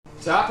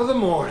Top of the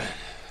morning,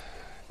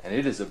 and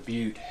it is a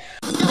beaut.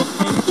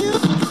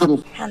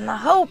 And the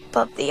hope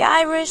of the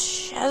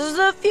Irish as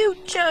the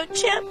future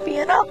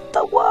champion of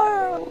the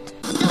world.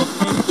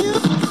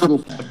 A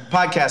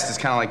podcast is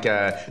kind of like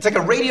it's like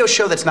a radio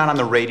show that's not on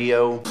the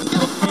radio.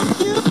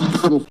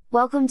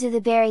 Welcome to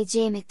the Barry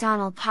J.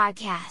 McDonald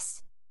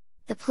Podcast.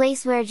 The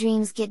place where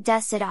dreams get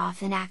dusted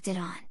off and acted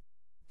on.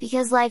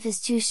 Because life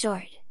is too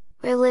short.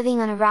 We're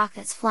living on a rock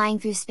that's flying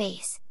through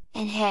space,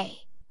 and hey,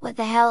 what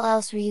the hell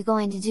else were you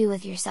going to do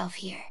with yourself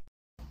here?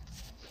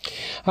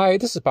 Hi,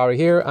 this is Barry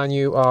here, and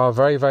you are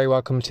very, very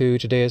welcome to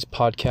today's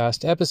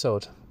podcast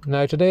episode.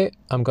 Now today,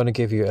 I'm going to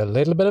give you a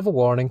little bit of a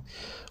warning,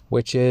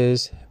 which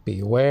is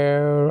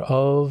beware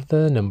of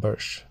the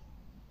numbers.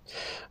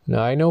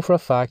 Now I know for a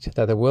fact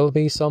that there will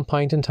be some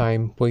point in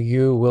time where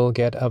you will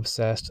get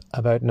obsessed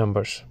about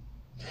numbers.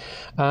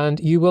 And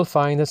you will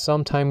find that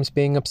sometimes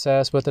being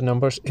obsessed with the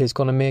numbers is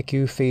going to make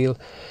you feel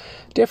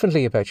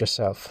differently about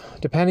yourself.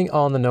 Depending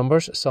on the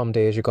numbers, some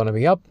days you're going to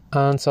be up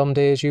and some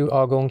days you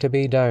are going to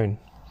be down.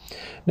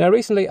 Now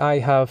recently I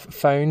have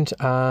found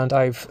and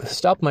I've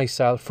stopped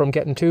myself from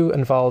getting too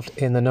involved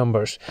in the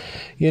numbers.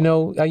 You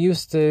know,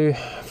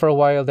 for a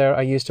while there,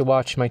 I used to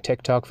watch my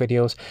TikTok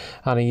videos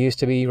and I used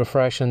to be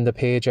refreshing the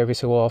page every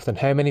so often.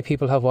 How many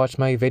people have watched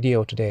my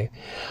video today?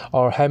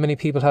 Or how many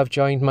people have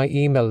joined my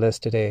email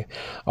list today?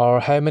 Or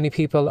how many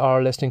people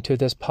are listening to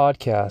this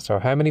podcast?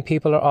 Or how many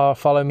people are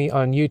following me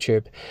on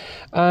YouTube?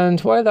 And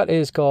while that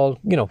is all,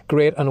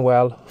 great and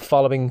well,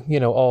 following,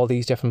 all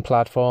these different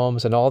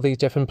platforms and all these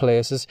different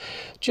places,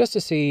 just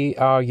to see,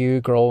 are you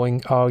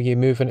growing? Are you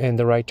moving in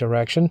the right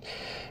direction?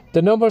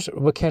 The numbers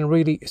can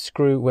really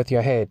screw with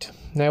your head.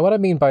 Now, what I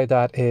mean by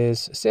that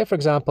is, say for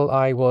example,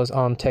 I was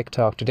on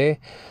TikTok today.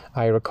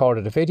 I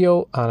recorded a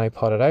video and I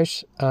put it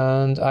out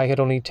and I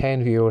had only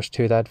 10 viewers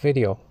to that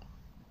video.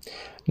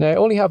 Now,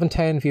 only having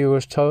 10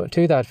 viewers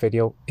to that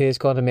video is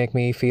going to make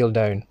me feel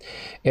down.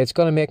 It's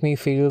going to make me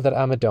feel that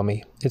I'm a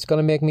dummy. It's going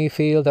to make me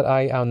feel that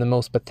I am the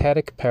most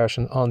pathetic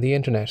person on the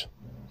internet.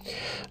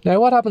 Now,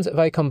 what happens if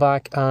I come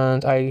back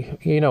and I,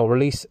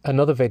 release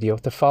another video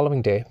the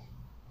following day?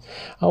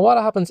 And what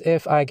happens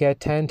if I get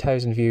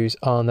 10,000 views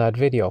on that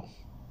video?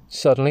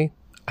 Suddenly,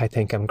 I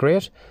think I'm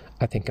great.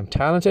 I think I'm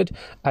talented.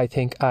 I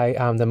think I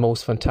am the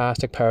most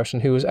fantastic person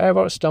who has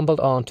ever stumbled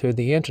onto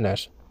the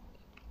internet.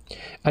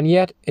 And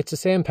yet, it's the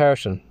same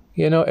person.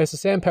 It's the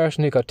same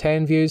person who got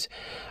 10 views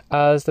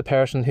as the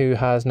person who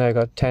has now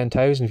got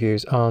 10,000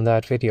 views on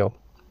that video.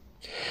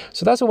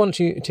 So that's what I want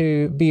you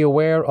to be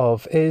aware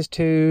of, is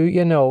to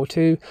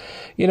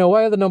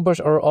while the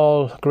numbers are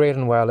all great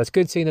and well, it's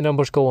good seeing the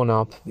numbers going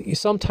up.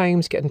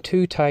 Sometimes getting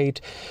too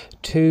tied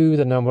to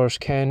the numbers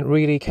can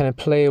really kind of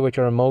play with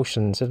your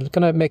emotions. It's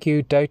going to make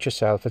you doubt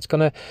yourself. It's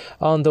going to,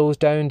 on those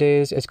down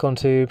days, it's going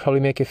to probably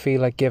make you feel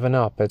like giving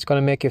up. It's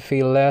going to make you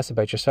feel less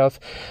about yourself.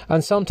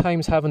 And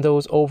sometimes having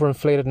those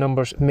overinflated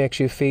numbers makes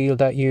you feel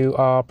that you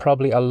are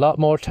probably a lot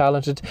more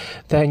talented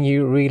than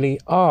you really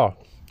are.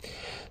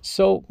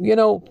 So,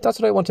 that's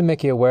what I want to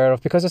make you aware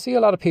of, because I see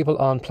a lot of people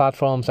on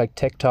platforms like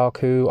TikTok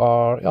who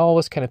are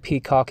always kind of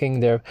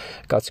peacocking. They've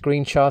got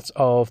screenshots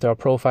of their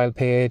profile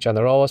page and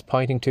they're always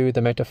pointing to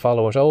the amount of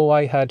followers. Oh,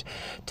 I had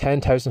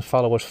 10,000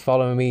 followers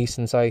following me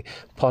since I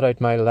put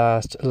out my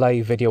last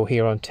live video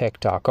here on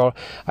TikTok. Or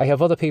I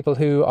have other people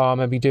who are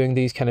maybe doing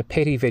these kind of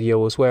pity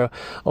videos where,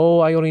 oh,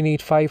 I only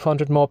need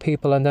 500 more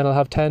people and then I'll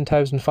have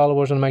 10,000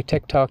 followers on my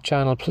TikTok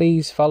channel.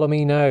 Please follow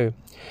me now.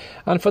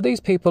 And for these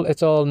people,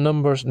 it's all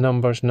numbers,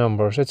 numbers,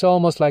 numbers. It's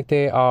almost like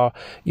they are,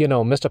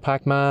 Mr.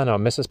 Pac-Man or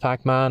Mrs.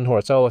 Pac-Man, where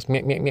it's always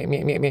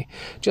me,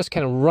 just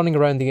kind of running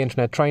around the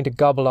internet trying to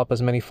gobble up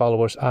as many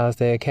followers as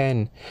they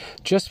can,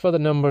 just for the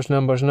numbers,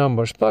 numbers,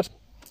 numbers. But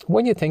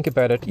when you think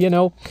about it,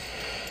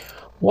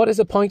 what is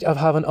the point of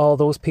having all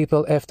those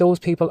people if those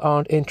people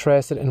aren't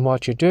interested in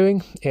what you're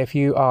doing, if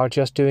you are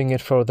just doing it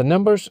for the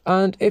numbers?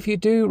 And if you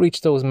do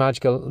reach those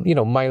magical,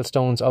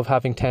 milestones of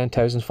having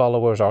 10,000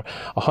 followers or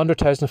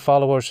 100,000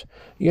 followers,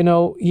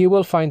 you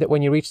will find that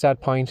when you reach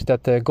that point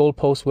that the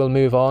goalpost will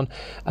move on,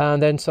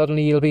 and then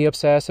suddenly you'll be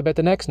obsessed about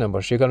the next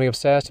numbers. You're going to be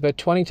obsessed about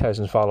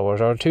 20,000 followers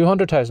or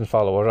 200,000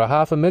 followers or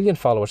 500,000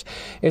 followers.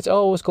 It's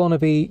always going to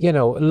be,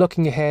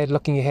 looking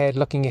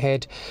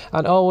ahead,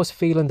 and always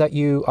feeling that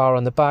you are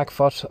on the back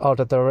foot, or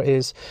that there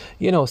is,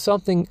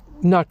 something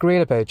not great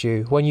about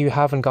you when you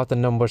haven't got the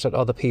numbers that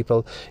other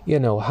people,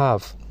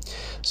 have.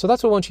 So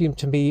that's what I want you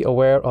to be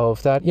aware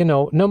of, that,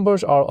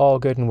 numbers are all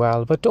good and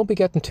well, but don't be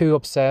getting too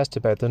obsessed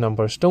about the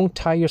numbers. Don't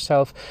tie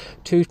yourself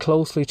too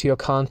closely to your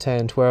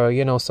content where,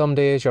 some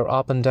days you're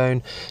up and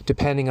down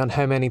depending on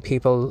how many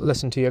people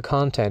listen to your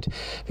content.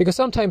 Because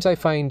sometimes I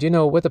find,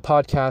 with the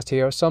podcast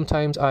here,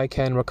 sometimes I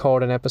can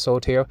record an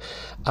episode here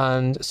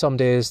and some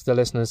days the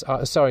listens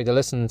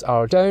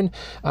are down,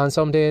 and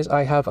some days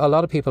I have a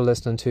lot of people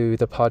listening to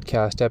the podcast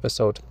podcast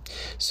episode.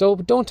 So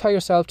don't tie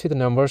yourself to the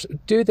numbers,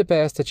 do the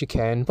best that you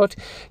can, but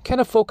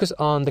kind of focus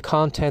on the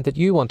content that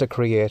you want to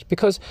create,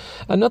 because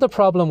another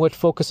problem with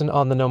focusing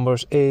on the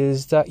numbers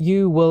is that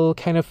you will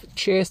kind of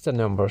chase the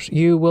numbers.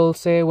 You will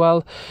say,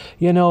 well,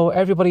 you know,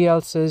 everybody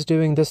else is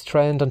doing this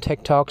trend on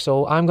TikTok,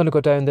 so I'm going to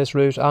go down this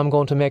route. I'm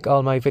going to make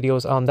all my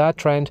videos on that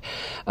trend.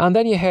 And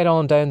then you head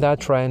on down that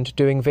trend,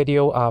 doing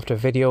video after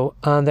video,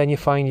 and then you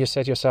find you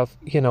say to yourself,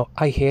 you know,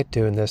 I hate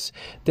doing this.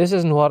 This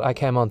isn't what I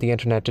came on the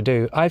internet to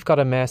do. I've got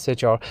a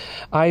message, or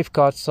I've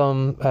got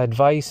some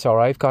advice, or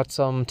I've got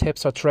some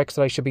tips or tricks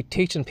that I should be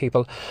teaching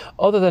people,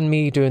 other than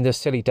me doing this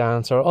silly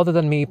dance, or other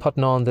than me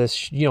putting on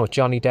this, you know,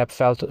 Johnny Depp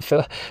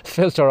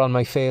filter on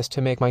my face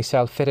to make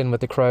myself fit in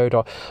with the crowd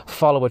or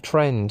follow a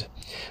trend.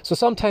 So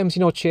sometimes, you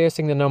know,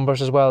 chasing the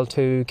numbers as well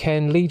too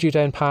can lead you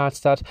down paths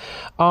that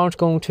aren't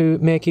going to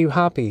make you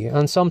happy.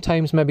 And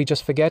sometimes maybe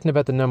just forgetting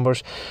about the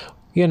numbers,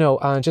 you know,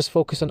 and just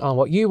focusing on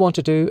what you want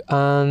to do,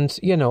 and,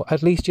 you know,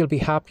 at least you'll be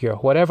happier,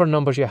 whatever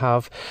numbers you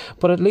have,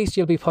 but at least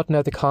you'll be putting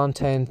out the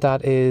content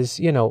that is,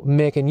 you know,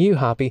 making you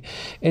happy,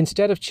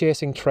 instead of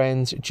chasing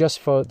trends just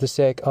for the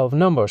sake of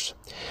numbers.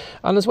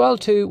 And as well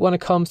too, when it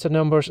comes to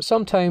numbers,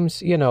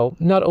 sometimes, you know,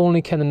 not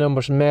only can the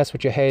numbers mess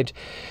with your head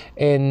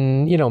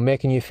in, you know,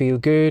 making you feel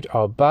good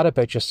or bad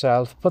about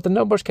yourself, but the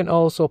numbers can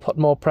also put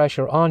more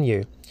pressure on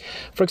you.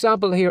 For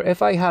example, here,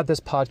 if I had this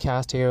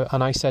podcast here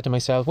and I said to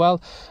myself,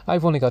 well,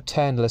 I've only got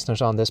 10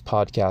 listeners on this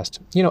podcast.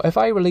 You know, if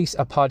I release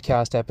a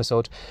podcast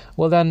episode,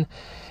 well then,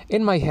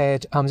 in my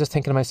head, I'm just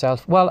thinking to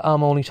myself, well,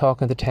 I'm only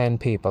talking to 10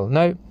 people.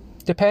 Now,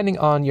 depending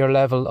on your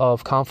level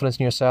of confidence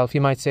in yourself,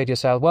 you might say to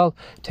yourself, well,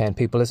 10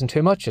 people isn't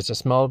too much. It's a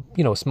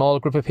small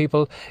group of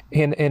people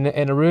in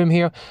a room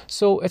here,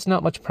 so it's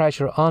not much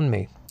pressure on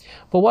me.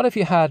 But what if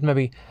you had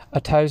maybe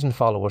 1,000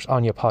 followers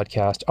on your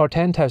podcast, or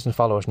 10,000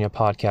 followers on your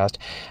podcast,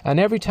 and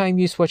every time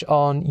you switch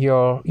on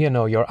your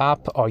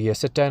app, or you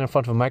sit down in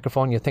front of a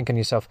microphone, you're thinking to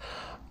yourself,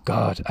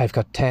 God, I've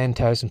got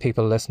 10,000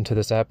 people listen to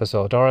this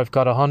episode, or I've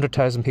got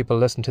 100,000 people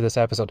listen to this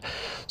episode.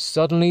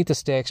 Suddenly the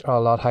stakes are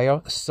a lot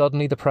higher.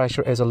 Suddenly the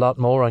pressure is a lot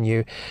more on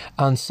you,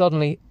 and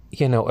suddenly,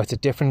 you know, it's a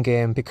different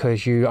game,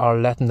 because you are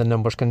letting the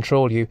numbers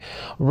control you,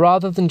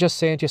 rather than just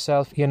saying to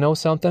yourself, you know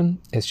something,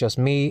 it's just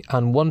me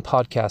and one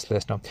podcast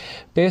listener.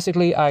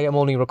 Basically, I am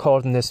only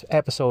recording this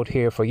episode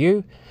here for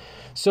you.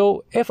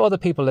 So if other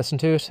people listen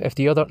to it, if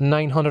the other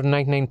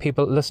 999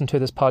 people listen to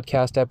this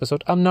podcast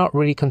episode, I'm not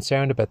really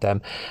concerned about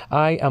them.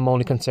 I am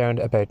only concerned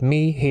about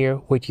me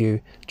here with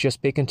you, just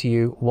speaking to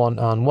you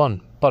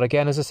one-on-one. But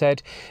again, as I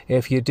said,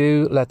 if you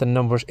do let the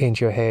numbers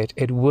into your head,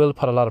 it will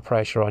put a lot of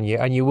pressure on you,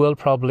 and you will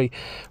probably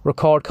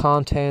record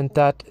content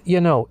that, you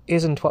know,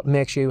 isn't what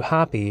makes you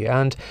happy.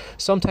 And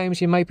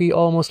sometimes you might be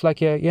almost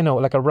like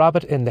like a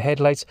rabbit in the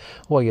headlights,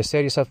 where you say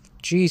to yourself,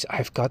 geez,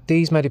 I've got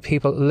these many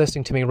people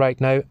listening to me right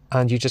now,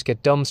 and you just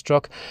get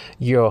dumbstruck.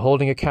 You're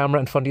holding a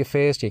camera in front of your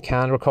face, you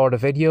can't record a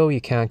video,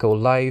 you can't go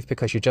live,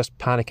 because you're just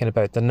panicking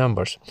about the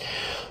numbers.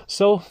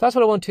 So that's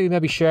what I want to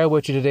maybe share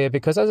with you today,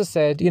 because as I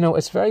said, you know,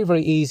 it's very,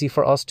 very easy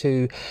for us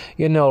to,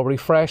 you know,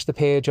 refresh the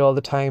page all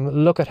the time,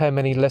 look at how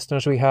many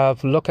listeners we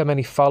have, look how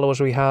many followers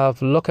we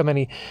have, look how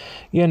many,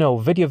 you know,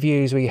 video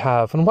views we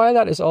have. And while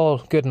that is all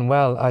good and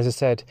well, as I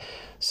said,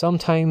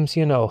 sometimes,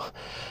 you know,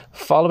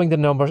 following the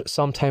numbers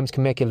sometimes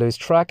can make you lose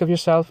track of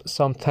yourself,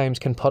 sometimes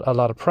can put a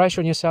lot of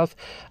pressure on yourself,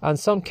 and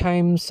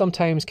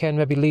sometimes can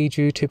maybe lead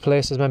you to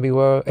places maybe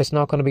where it's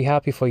not going to be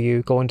happy for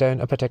you going down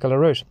a particular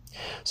route.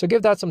 So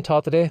give that some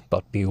thought today,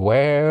 but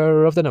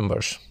beware of the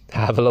numbers.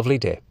 Have a lovely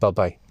day.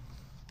 Bye-bye.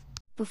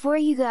 Before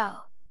you go,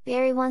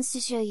 Barry wants to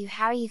show you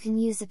how you can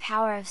use the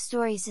power of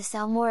stories to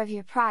sell more of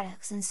your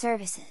products and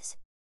services.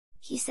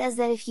 He says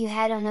that if you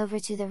head on over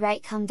to the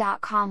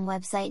rightcom.com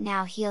website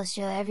now, he'll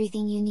show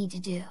everything you need to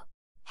do.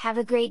 Have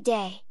a great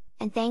day,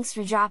 and thanks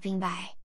for dropping by.